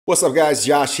What's up guys,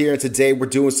 Josh here, and today we're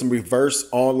doing some reverse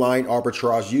online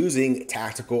arbitrage using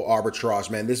tactical arbitrage.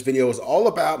 Man, this video is all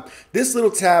about this little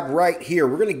tab right here.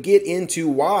 We're going to get into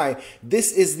why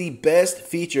this is the best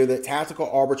feature that tactical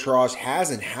arbitrage has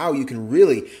and how you can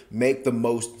really make the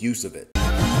most use of it.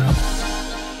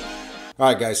 All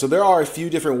right, guys, so there are a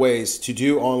few different ways to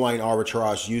do online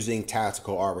arbitrage using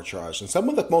tactical arbitrage. And some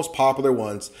of the most popular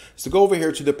ones is to go over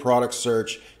here to the product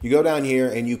search. You go down here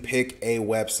and you pick a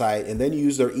website and then you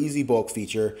use their easy bulk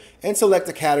feature and select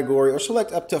a category or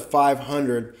select up to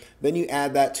 500. Then you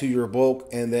add that to your bulk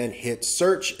and then hit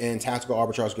search, and tactical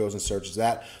arbitrage goes and searches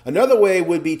that. Another way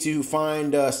would be to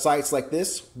find sites like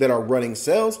this that are running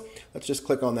sales. Let's just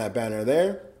click on that banner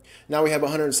there. Now we have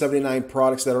 179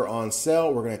 products that are on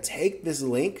sale. We're going to take this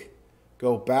link,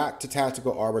 go back to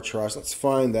tactical arbitrage. Let's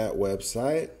find that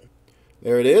website.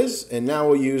 There it is. And now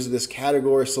we'll use this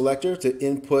category selector to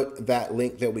input that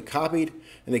link that we copied.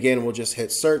 And again, we'll just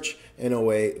hit search and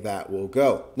away that will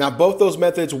go. Now, both those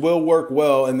methods will work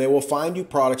well and they will find you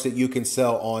products that you can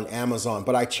sell on Amazon.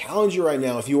 But I challenge you right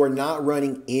now, if you are not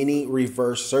running any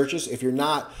reverse searches, if you're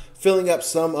not filling up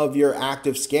some of your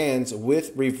active scans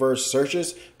with reverse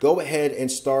searches, go ahead and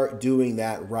start doing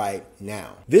that right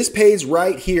now. This page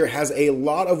right here has a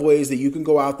lot of ways that you can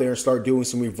go out there and start doing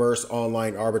some reverse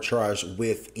online arbitrage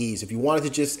with ease. If you wanted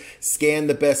to just scan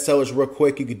the best sellers real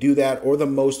quick, you could do that, or the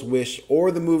most wish,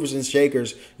 or the movers and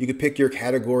shakers. You could pick your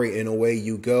category and away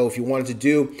you go. If you wanted to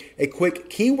do a quick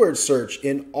keyword search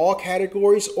in all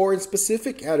categories or in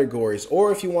specific categories,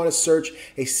 or if you want to search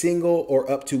a single or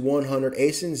up to 100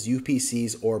 ASINs,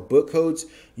 UPCs, or book codes,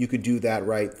 you could do that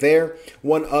right there.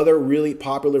 One other really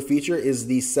popular feature is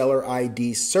the seller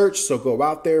ID search. So go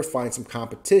out there, find some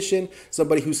competition,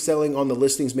 somebody who's selling on the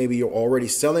listings maybe you're already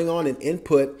selling on, and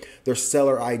input their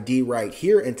seller ID right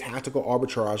here, and tactical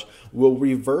arbitrage will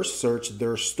reverse search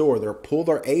their store. They'll pull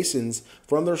their ASINs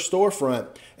from their storefront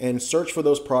and search for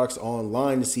those products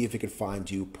online to see if it can find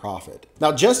you profit.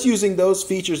 Now, just using those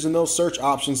features and those search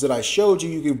options that I showed you,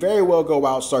 you can very well go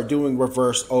out, start doing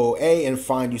reverse OA and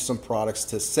find you some products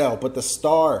to sell. But the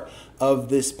star of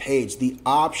this page, the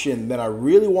option that I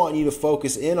really want you to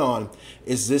focus in on,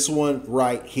 is this one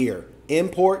right here: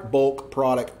 import bulk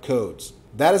product codes.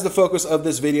 That is the focus of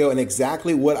this video and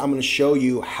exactly what I'm going to show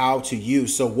you how to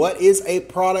use. So what is a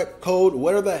product code?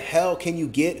 Where the hell can you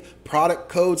get product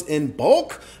codes in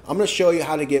bulk? I'm going to show you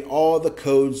how to get all the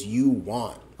codes you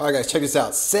want. All right, guys, check this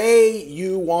out. Say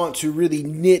you want to really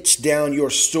niche down your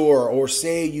store, or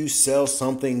say you sell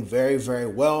something very, very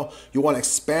well. You want to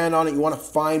expand on it. You want to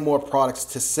find more products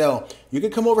to sell. You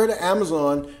can come over here to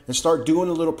Amazon and start doing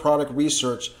a little product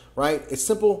research. Right? It's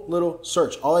simple little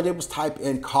search. All I did was type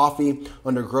in coffee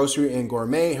under grocery and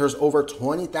gourmet. Here's over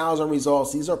 20,000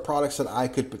 results. These are products that I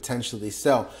could potentially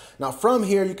sell. Now from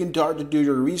here, you can start to do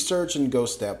your research and go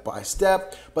step by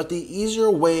step. But the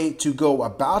easier way to go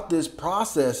about this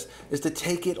process is to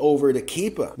take it over to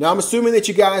Keepa. Now I'm assuming that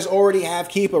you guys already have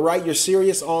Keepa, right? You're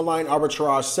serious online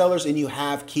arbitrage sellers and you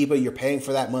have Keepa. You're paying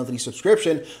for that monthly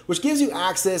subscription, which gives you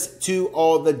access to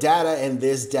all the data in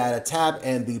this data tab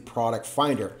and the product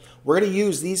finder. We're going to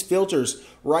use these filters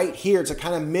right here to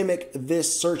kind of mimic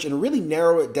this search and really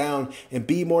narrow it down and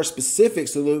be more specific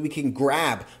so that we can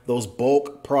grab those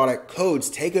bulk product codes,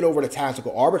 take it over to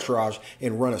tactical arbitrage,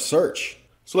 and run a search.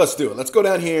 So let's do it. Let's go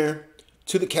down here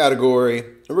to the category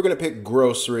and we're going to pick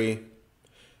grocery.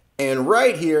 And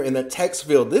right here in the text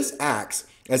field, this acts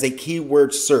as a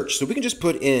keyword search. So we can just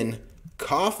put in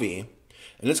coffee.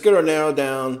 And it's going to narrow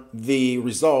down the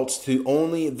results to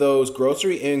only those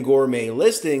grocery and gourmet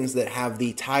listings that have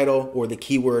the title or the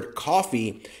keyword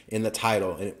coffee in the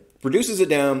title. And it reduces it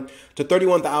down to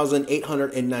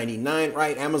 31,899,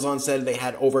 right? Amazon said they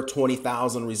had over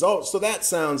 20,000 results. So that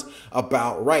sounds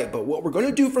about right. But what we're going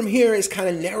to do from here is kind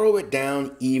of narrow it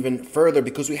down even further,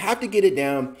 because we have to get it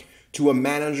down to a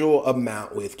manageable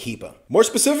amount with Keepa. More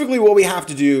specifically, what we have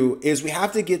to do is we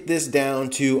have to get this down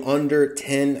to under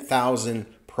 10,000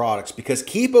 products, because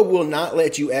Keepa will not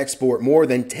let you export more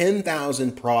than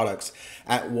 10,000 products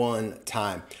at one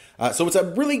time. So it's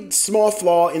a really small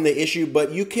flaw in the issue,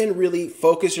 but you can really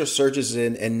focus your searches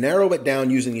in and narrow it down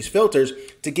using these filters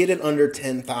to get it under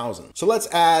 10,000. So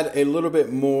let's add a little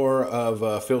bit more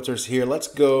of filters here. Let's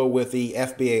go with the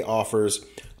FBA offers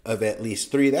of at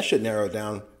least 3. That should narrow it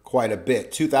down quite a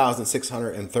bit,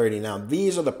 2,630. Now,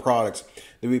 these are the products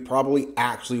that we probably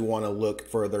actually want to look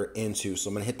further into. So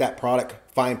I'm going to hit that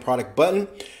find product button.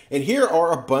 And here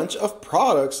are a bunch of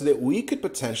products that we could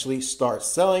potentially start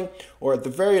selling, or at the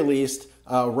very least,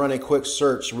 run a quick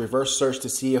search, reverse search, to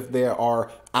see if there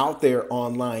are out there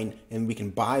online, and we can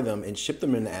buy them and ship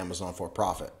them into Amazon for a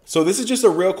profit. So this is just a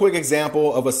real quick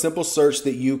example of a simple search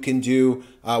that you can do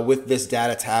with this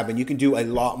data tab, and you can do a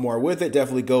lot more with it.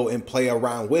 Definitely go and play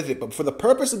around with it. But for the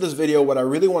purpose of this video, what I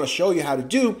really want to show you how to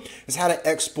do is how to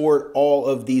export all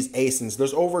of these ASINs.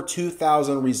 There's over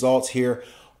 2,000 results here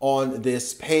on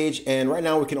this page, and right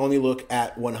now we can only look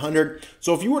at 100.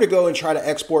 So if you were to go and try to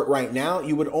export right now,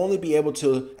 you would only be able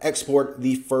to export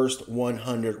the first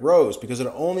 100 rows because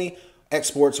it only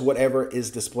exports whatever is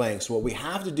displaying. So what we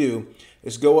have to do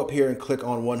is go up here and click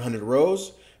on 100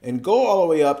 rows and go all the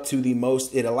way up to the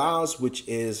most it allows, which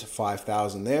is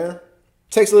 5,000 there.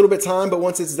 Takes a little bit of time, but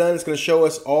once it's done, it's going to show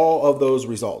us all of those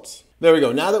results. There we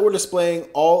go. Now that we're displaying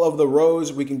all of the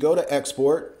rows, we can go to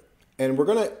export. And we're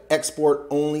going to export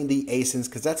only the ASINs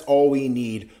because that's all we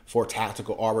need for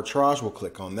tactical arbitrage. We'll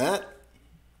click on that.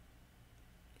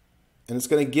 And it's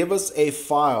going to give us a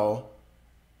file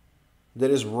that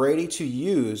is ready to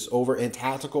use over in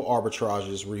tactical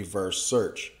arbitrage's reverse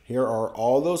search. Here are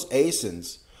all those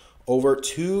ASINs, over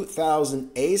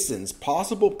 2,000 ASINs,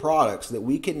 possible products that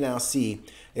we can now see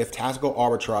if tactical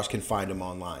arbitrage can find them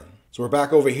online. So we're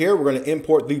back over here. We're going to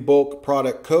import the bulk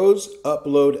product codes,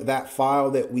 upload that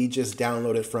file that we just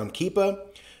downloaded from Keepa.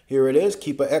 Here it is,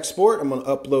 Keepa export. I'm going to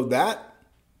upload that.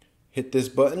 Hit this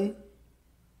button.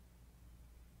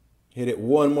 Hit it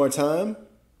one more time.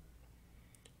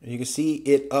 And you can see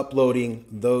it uploading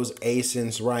those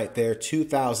ASINs right there,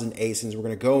 2,000 ASINs. We're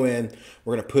going to go in,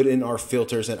 we're going to put in our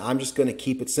filters, and I'm just going to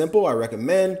keep it simple. I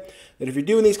recommend that if you're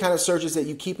doing these kind of searches that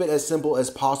you keep it as simple as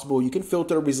possible. You can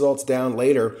filter results down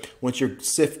later once you're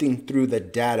sifting through the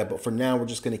data, but for now we're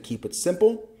just going to keep it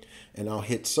simple, and I'll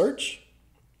hit search.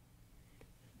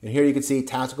 And here you can see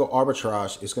tactical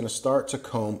arbitrage is going to start to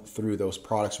comb through those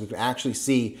products. We can actually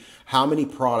see how many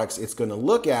products it's going to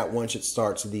look at once it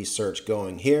starts the search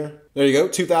going here. There you go,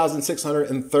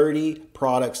 2,630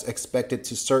 products expected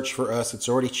to search for us. It's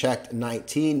already checked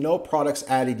 19, no products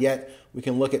added yet. We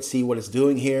can look at see what it's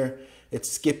doing here. It's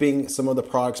skipping some of the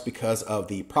products because of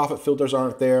the profit filters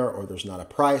aren't there, or there's not a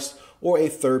price, or a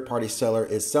third-party seller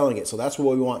is selling it. So that's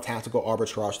what we want tactical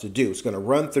arbitrage to do. It's going to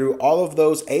run through all of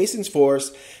those ASINs for us,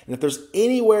 and if there's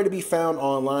anywhere to be found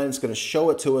online, it's going to show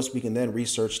it to us. We can then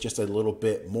research just a little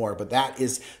bit more, but that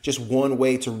is just one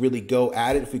way to really go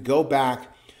at it. If we go back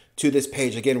to this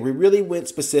page, again, we really went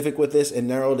specific with this and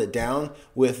narrowed it down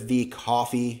with the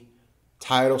coffee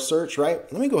title search, right?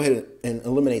 Let me go ahead and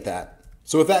eliminate that.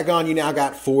 So with that gone, you now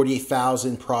got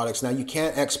 40,000 products. Now you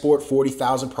can't export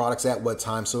 40,000 products at one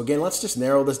time. So again, let's just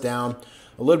narrow this down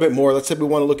a little bit more. Let's say we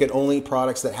want to look at only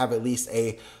products that have at least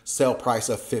a sale price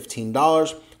of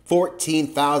 $15,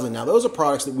 14,000. Now those are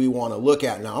products that we want to look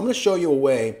at. Now I'm going to show you a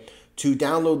way to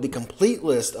download the complete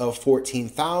list of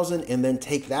 14,000 and then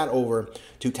take that over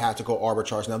to tactical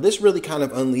arbitrage. Now this really kind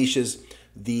of unleashes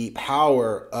the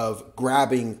power of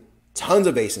grabbing tons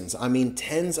of ASINs. I mean,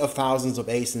 tens of thousands of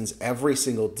ASINs every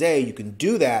single day. You can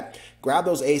do that. Grab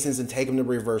those ASINs and take them to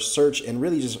reverse search and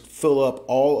really just fill up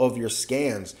all of your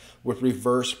scans with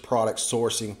reverse product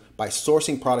sourcing by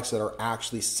sourcing products that are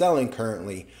actually selling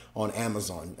currently on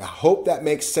Amazon. I hope that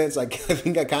makes sense. I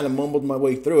think I kind of mumbled my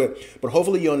way through it, but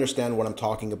hopefully you understand what I'm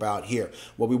talking about here.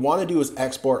 What we want to do is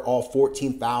export all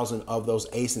 14,000 of those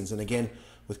ASINs. And again,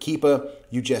 with Keepa,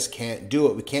 you just can't do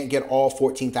it. We can't get all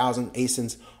 14,000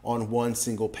 ASINs on one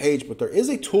single page, but there is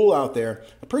a tool out there,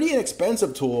 a pretty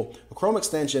inexpensive tool, a Chrome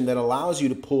extension that allows you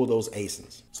to pull those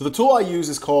ASINs. So the tool I use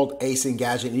is called ASIN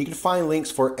Gadget, and you can find links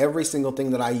for every single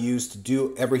thing that I use to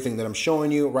do everything that I'm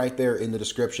showing you right there in the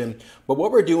description. But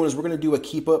what we're doing is we're going to do a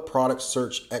Keepa product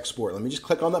search export. Let me just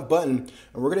click on that button,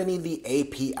 and we're going to need the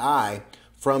API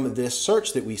from this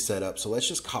search that we set up. So let's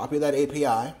just copy that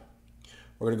API.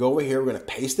 We're going to go over here, we're going to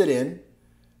paste it in,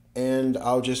 and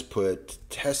I'll just put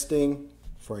testing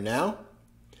for now,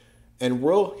 and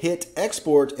we'll hit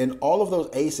export, and all of those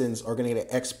ASINs are going to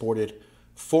get exported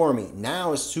for me.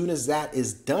 Now, as soon as that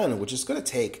is done, which is going to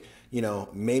take,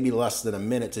 maybe less than a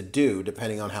minute to do,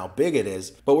 depending on how big it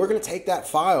is, but we're going to take that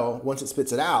file, once it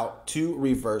spits it out, to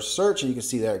reverse search, and you can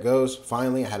see there it goes.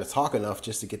 Finally, I had to talk enough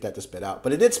just to get that to spit out,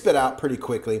 but it did spit out pretty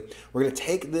quickly. We're going to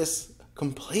take this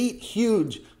complete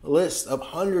huge list of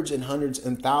hundreds and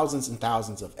thousands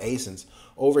of ASINs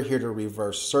over here to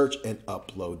reverse search and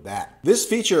upload that. This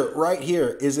feature right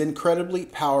here is incredibly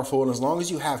powerful, and as long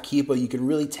as you have Keepa, you can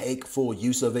really take full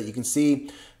use of it. You can see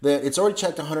that it's already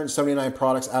checked 179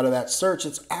 products out of that search.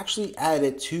 It's actually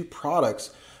added 2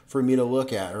 products for me to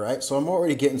look at, right? So I'm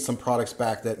already getting some products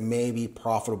back that may be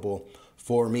profitable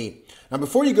for me. Now,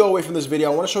 before you go away from this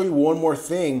video, I want to show you one more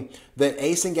thing that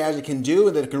ASIN Gadget can do,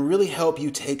 and that it can really help you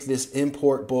take this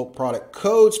import bulk product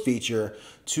codes feature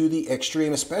to the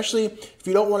extreme, especially if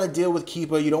you don't want to deal with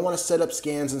Keepa, you don't want to set up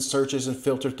scans and searches and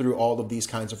filter through all of these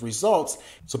kinds of results.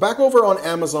 So back over on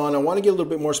Amazon, I want to get a little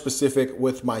bit more specific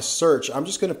with my search. I'm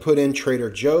just going to put in Trader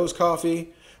Joe's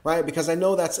coffee, right? Because I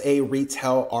know that's a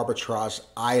retail arbitrage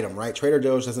item, right? Trader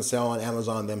Joe's doesn't sell on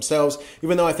Amazon themselves,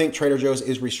 even though I think Trader Joe's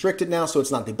is restricted now, so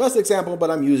it's not the best example,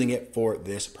 but I'm using it for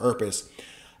this purpose.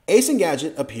 Ace and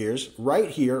Gadget appears right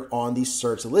here on the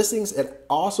search listings. It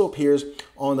also appears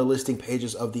on the listing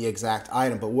pages of the exact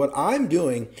item. But what I'm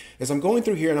doing is I'm going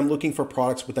through here and I'm looking for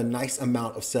products with a nice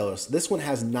amount of sellers. This one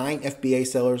has 9 FBA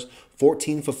sellers,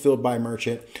 14 fulfilled by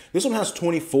merchant. This one has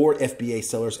 24 FBA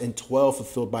sellers and 12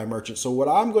 fulfilled by merchant. So what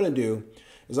I'm going to do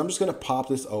is I'm just going to pop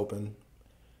this open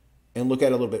and look at it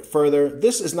a little bit further.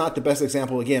 This is not the best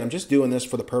example. Again, I'm just doing this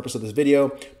for the purpose of this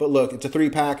video, but look, it's a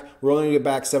 3-pack. We're only gonna get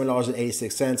back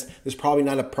 $7.86. There's probably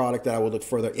not a product that I would look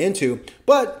further into,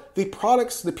 but the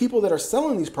products, the people that are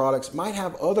selling these products might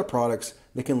have other products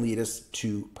that can lead us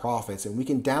to profits. And we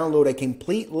can download a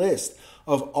complete list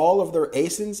of all of their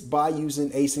ASINs by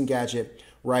using Ace and Gadget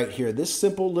right here. This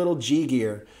simple little G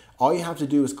gear, all you have to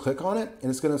do is click on it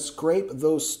and it's going to scrape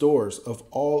those stores of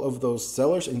all of those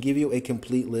sellers and give you a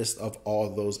complete list of all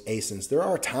of those ASINs. There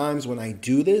are times when I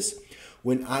do this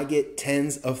when I get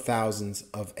tens of thousands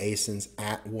of ASINs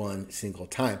at one single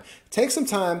time. It takes some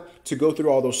time to go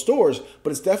through all those stores,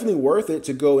 but it's definitely worth it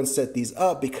to go and set these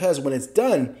up, because when it's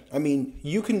done, I mean,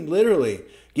 you can literally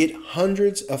get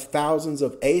hundreds of thousands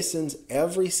of ASINs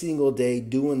every single day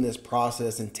doing this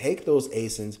process and take those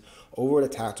ASINs over to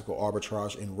Tactical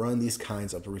Arbitrage and run these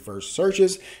kinds of reverse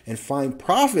searches and find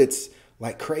profits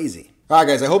like crazy. All right,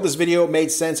 guys, I hope this video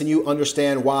made sense and you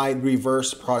understand why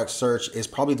reverse product search is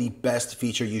probably the best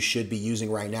feature you should be using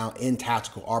right now in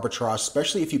Tactical Arbitrage,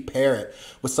 especially if you pair it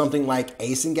with something like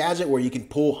Ace and Gadget, where you can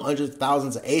pull hundreds of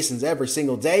thousands of ASINs every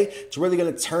single day. It's really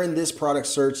going to turn this product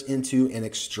search into an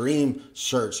extreme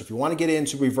search. So if you want to get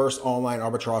into reverse online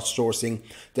arbitrage sourcing,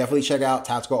 definitely check out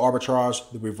Tactical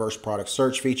Arbitrage, the reverse product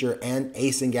search feature, and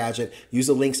Ace and Gadget. Use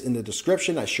the links in the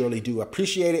description. I surely do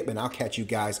appreciate it, and I'll catch you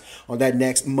guys on that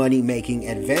next money making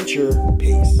adventure.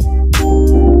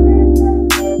 Peace.